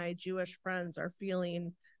of my Jewish friends are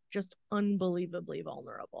feeling just unbelievably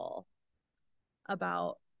vulnerable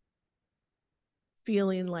about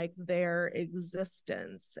feeling like their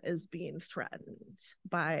existence is being threatened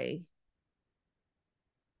by,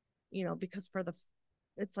 you know, because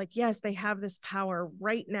it's like, yes, they have this power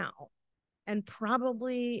right now. And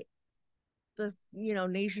probably the, you know,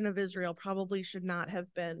 nation of Israel probably should not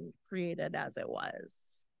have been created as it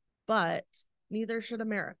was, but neither should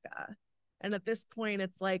America. And at this point,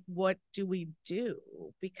 it's like, what do we do?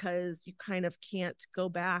 Because you kind of can't go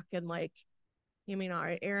back and like, I mean,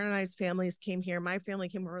 Aaron and I's families came here. My family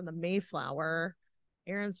came over in the Mayflower.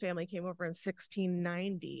 Aaron's family came over in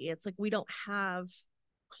 1690. It's like we don't have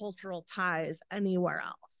cultural ties anywhere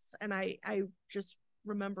else. And I just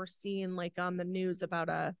remember seeing like on the news about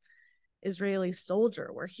a Israeli soldier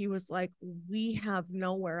where he was like, we have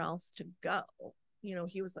nowhere else to go. You know,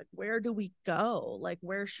 he was like, where do we go? Like,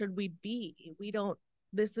 where should we be? We don't,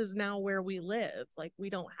 this is now where we live. Like, we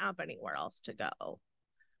don't have anywhere else to go.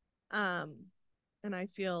 And I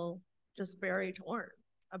feel just very torn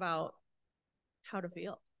about how to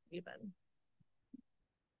feel even.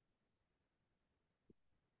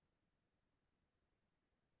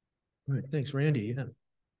 All right, thanks, Randy. Yeah.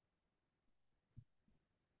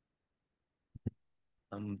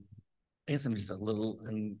 I guess I'm just a little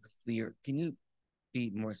unclear. Can you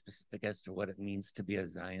be more specific as to what it means to be a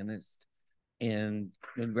Zionist? And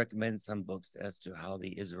maybe recommend some books as to how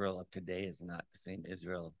the Israel of today is not the same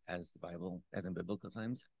Israel as the Bible, as in biblical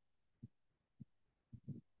times?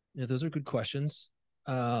 Yeah, those are good questions.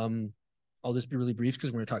 I'll just be really brief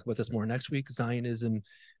because we're going to talk about this more next week. Zionism,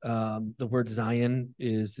 the word Zion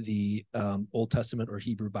is the Old Testament or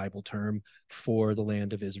Hebrew Bible term for the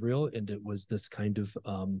land of Israel. And it was this kind of,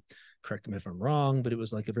 correct me if I'm wrong, but it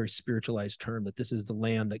was like a very spiritualized term that this is the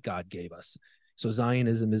land that God gave us. So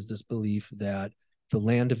Zionism is this belief that the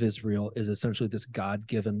land of Israel is essentially this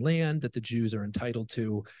God-given land that the Jews are entitled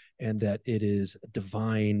to, and that it is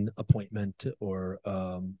divine appointment or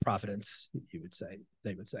providence, you would say,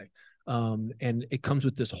 they would say. And it comes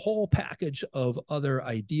with this whole package of other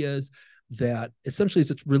ideas that essentially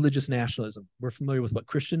it's religious nationalism. We're familiar with what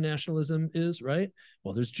Christian nationalism is, right?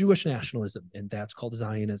 Well, there's Jewish nationalism, and that's called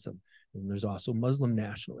Zionism. And there's also Muslim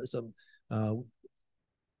nationalism.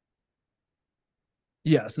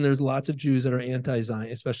 Yes, and there's lots of Jews that are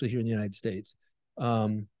anti-Zion, especially here in the United States.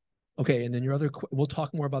 Okay, and then your other, we'll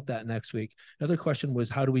talk more about that next week. Another question was,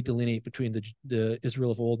 how do we delineate between the Israel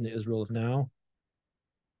of old and the Israel of now?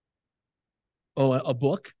 Oh, a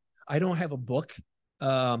book? I don't have a book,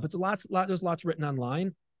 but there's lots written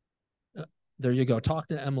online. There you go. Talk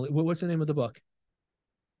to Emily. What's the name of the book?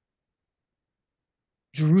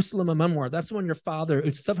 Jerusalem, a Memoir. That's the one your father,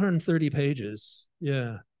 it's 730 pages.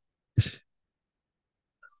 Yeah.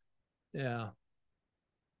 Yeah.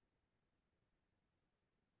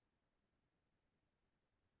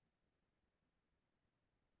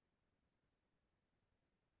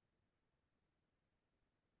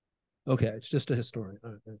 Okay, it's just a historian.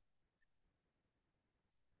 Okay.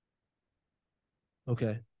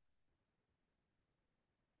 Okay.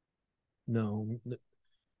 No.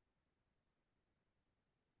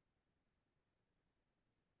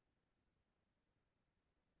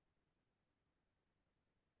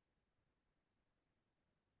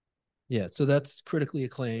 Yeah, so that's critically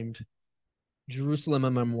acclaimed. Jerusalem,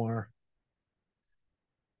 a memoir.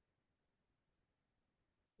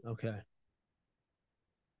 Okay.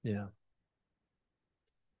 Yeah.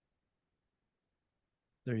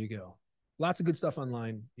 There you go. Lots of good stuff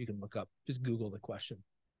online you can look up. Just Google the question.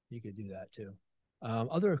 You could do that too.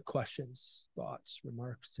 Other questions, thoughts,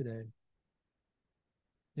 remarks today?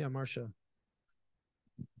 Yeah, Marcia.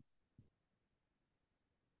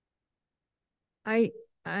 I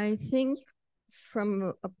think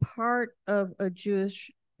from a part of a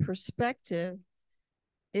Jewish perspective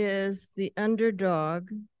is the underdog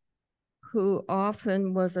who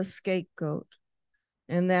often was a scapegoat.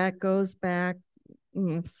 And that goes back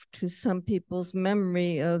to some people's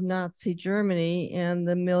memory of Nazi Germany and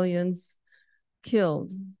the millions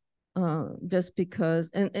killed just because,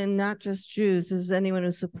 and not just Jews, there's anyone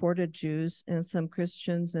who supported Jews and some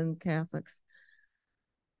Christians and Catholics.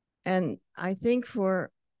 And I think for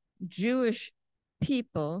Jewish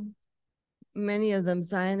people, many of them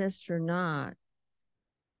Zionists or not,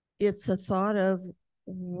 it's a thought of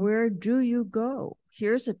where do you go?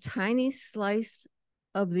 Here's a tiny slice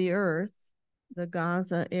of the earth, the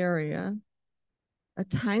Gaza area, a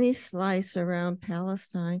tiny slice around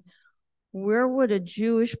Palestine. Where would a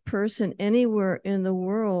Jewish person anywhere in the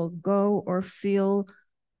world go or feel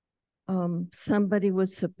somebody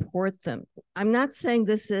would support them? I'm not saying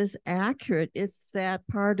this is accurate. It's that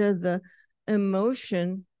part of the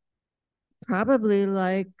emotion, probably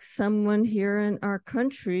like someone here in our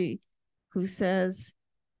country who says,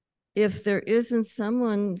 if there isn't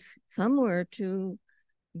someone somewhere to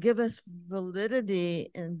give us validity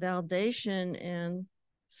and validation and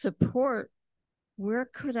support, where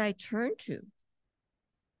could I turn to?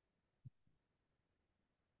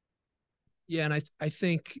 Yeah, and I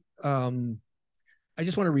think I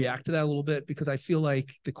just want to react to that a little bit because I feel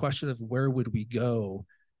like the question of where would we go,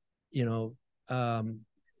 you know,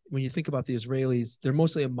 when you think about the Israelis, they're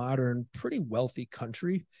mostly a modern, pretty wealthy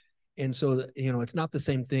country. And so, you know, it's not the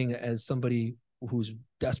same thing as somebody who's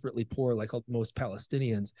desperately poor, like most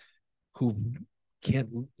Palestinians who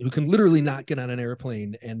can literally not get on an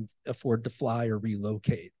airplane and afford to fly or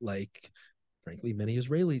relocate. Like, frankly, many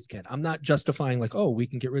Israelis can. I'm not justifying like, oh, we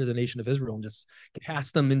can get rid of the nation of Israel and just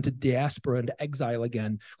cast them into diaspora, into exile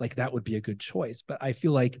again. Like that would be a good choice. But I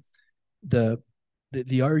feel like the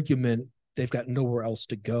argument, they've got nowhere else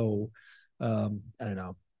to go. I don't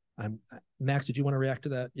know. Max, did you want to react to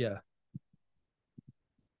that? Yeah.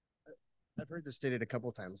 I've heard this stated a couple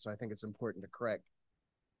of times, so I think it's important to correct.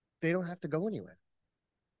 They don't have to go anywhere.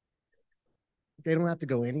 They don't have to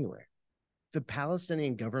go anywhere. The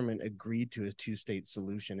Palestinian government agreed to a two-state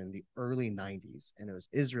solution in the early 90s, and it was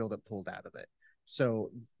Israel that pulled out of it. So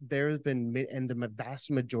there's been, and the vast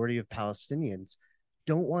majority of Palestinians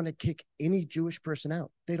don't want to kick any Jewish person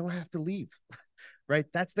out. They don't have to leave, right?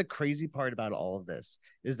 That's the crazy part about all of this,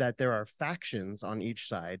 is that there are factions on each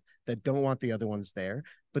side that don't want the other ones there,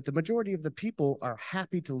 but the majority of the people are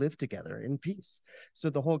happy to live together in peace. So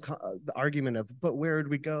the whole the argument of, but where would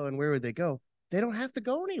we go and where would they go? They don't have to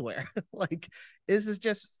go anywhere. Like, this is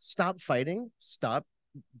just stop fighting, stop,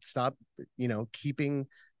 you know, keeping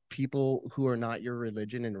people who are not your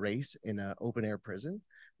religion and race in an open air prison.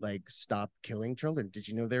 Like, stop killing children. Did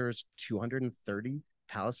you know there's 230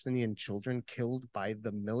 Palestinian children killed by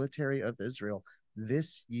the military of Israel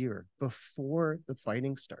this year before the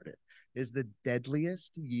fighting started? It is the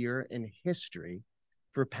deadliest year in history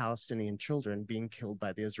for Palestinian children being killed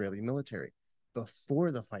by the Israeli military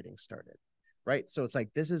before the fighting started. Right. So it's like,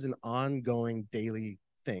 this is an ongoing daily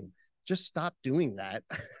thing. Just stop doing that.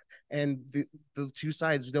 And the two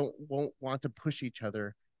sides won't want to push each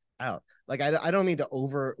other out. Like, I don't mean to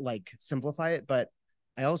over like simplify it, but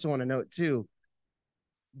I also want to note too,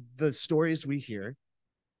 the stories we hear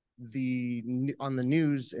on the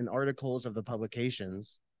news and articles of the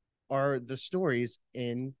publications are the stories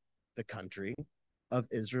in the country of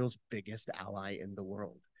Israel's biggest ally in the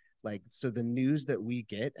world. Like, so the news that we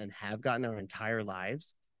get and have gotten our entire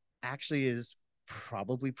lives actually is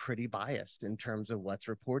probably pretty biased in terms of what's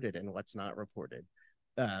reported and what's not reported.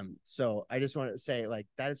 So I just want to say, like,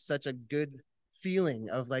 that is such a good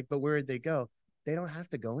feeling of like, but where did they go? They don't have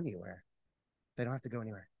to go anywhere. They don't have to go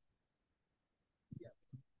anywhere. Yeah.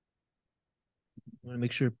 I want to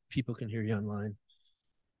make sure people can hear you online.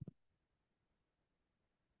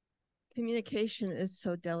 communication is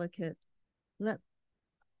so delicate.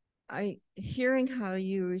 Hearing how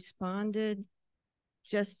you responded,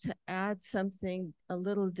 just to add something a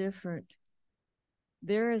little different.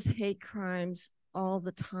 There is hate crimes all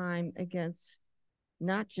the time against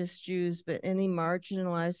not just Jews, but any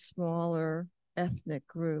marginalized, smaller ethnic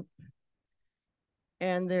group.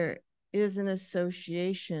 And there is an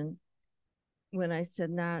association. When I said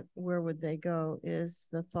not where would they go, is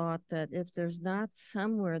the thought that if there's not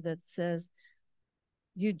somewhere that says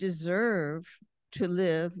you deserve to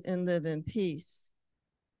live and live in peace,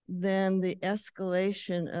 then the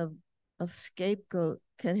escalation of scapegoat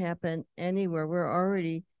can happen anywhere. We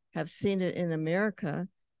already have seen it in America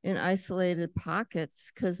in isolated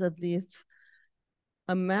pockets because of the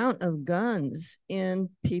amount of guns in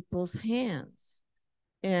people's hands.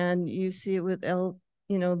 And you see it with if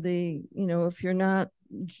you're not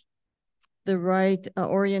the right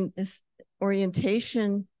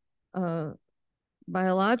orientation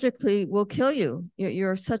biologically will kill you.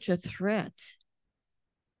 You're such a threat.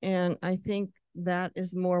 And I think that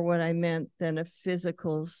is more what I meant than a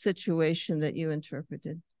physical situation that you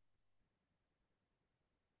interpreted.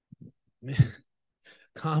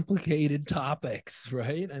 Complicated topics,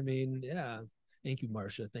 right? I mean, yeah. Thank you,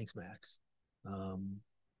 Marcia. Thanks, Max.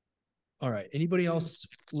 All right. Anybody else?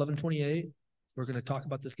 11:28. We're going to talk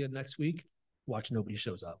about this again next week. Watch nobody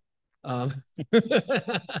shows up.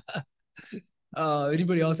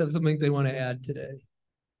 Anybody else have something they want to add today?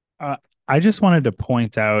 I just wanted to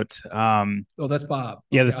point out. Oh, that's Bob.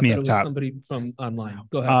 Yeah, that's me up top. Somebody from online.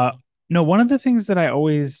 Go ahead. No, one of the things that I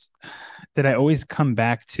always come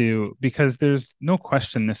back to, because there's no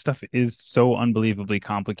question this stuff is so unbelievably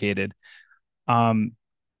complicated.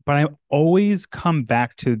 But I always come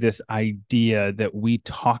back to this idea that we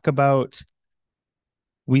talk about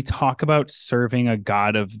serving a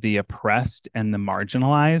God of the oppressed and the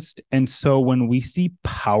marginalized. And so when we see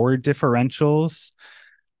power differentials,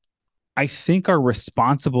 I think our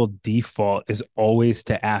responsible default is always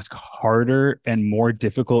to ask harder and more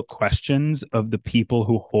difficult questions of the people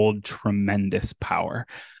who hold tremendous power.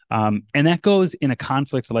 And that goes in a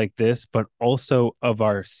conflict like this, but also of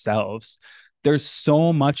ourselves. There's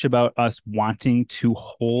so much about us wanting to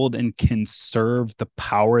hold and conserve the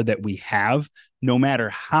power that we have, no matter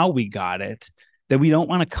how we got it, that we don't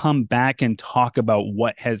want to come back and talk about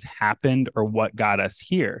what has happened or what got us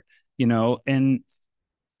here, and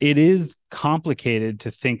it is complicated to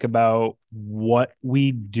think about what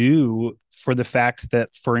we do for the fact that,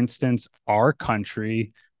 for instance, our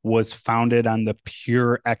country was founded on the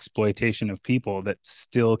pure exploitation of people that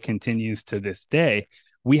still continues to this day.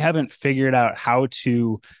 We haven't figured out how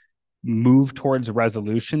to move towards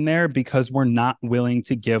resolution there because we're not willing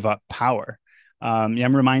to give up power.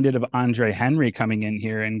 I'm reminded of Andre Henry coming in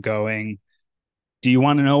here and going, do you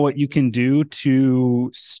want to know what you can do to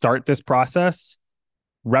start this process?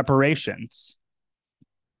 Reparations.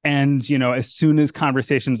 And, as soon as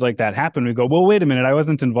conversations like that happen, we go, well, wait a minute, I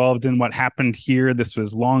wasn't involved in what happened here. This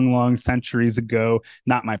was long, long centuries ago,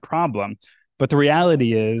 not my problem. But the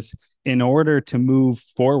reality is, in order to move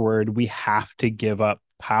forward, we have to give up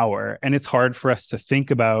power. And it's hard for us to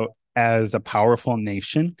think about as a powerful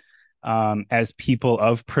nation, as people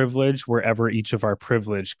of privilege, wherever each of our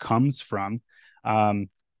privilege comes from. And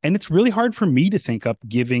it's really hard for me to think up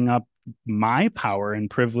giving up my power and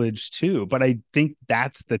privilege too. But I think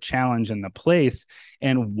that's the challenge and the place,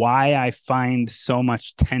 and why I find so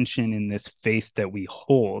much tension in this faith that we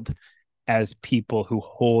hold as people who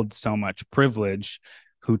hold so much privilege,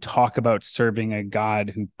 who talk about serving a God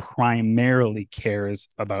who primarily cares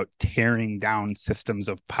about tearing down systems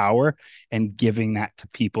of power and giving that to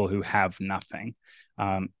people who have nothing.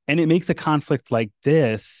 And it makes a conflict like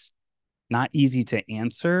this not easy to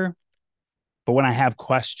answer. But when I have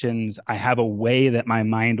questions, I have a way that my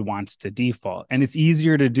mind wants to default. And it's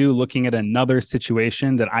easier to do looking at another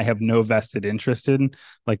situation that I have no vested interest in,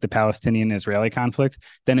 like the Palestinian-Israeli conflict,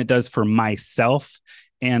 than it does for myself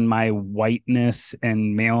and my whiteness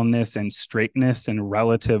and maleness and straightness and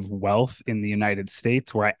relative wealth in the United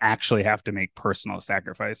States, where I actually have to make personal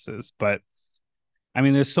sacrifices. But I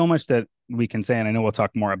mean, there's so much that we can say, and I know we'll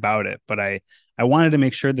talk more about it, but I wanted to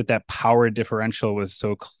make sure that power differential was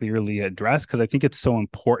so clearly addressed, because I think it's so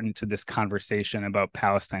important to this conversation about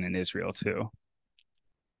Palestine and Israel too.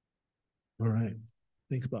 All right.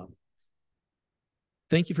 Thanks, Bob.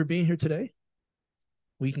 Thank you for being here today.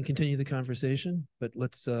 We can continue the conversation, but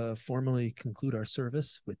let's formally conclude our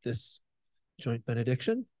service with this joint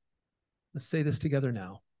benediction. Let's say this together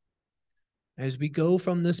now. As we go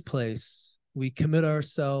from this place, we commit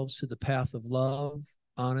ourselves to the path of love,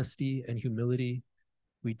 honesty, and humility.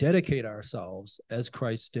 We dedicate ourselves, as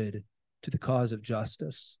Christ did, to the cause of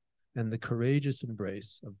justice and the courageous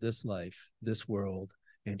embrace of this life, this world,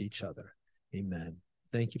 and each other. Amen.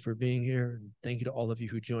 Thank you for being here. And thank you to all of you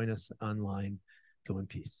who join us online. Go in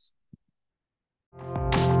peace.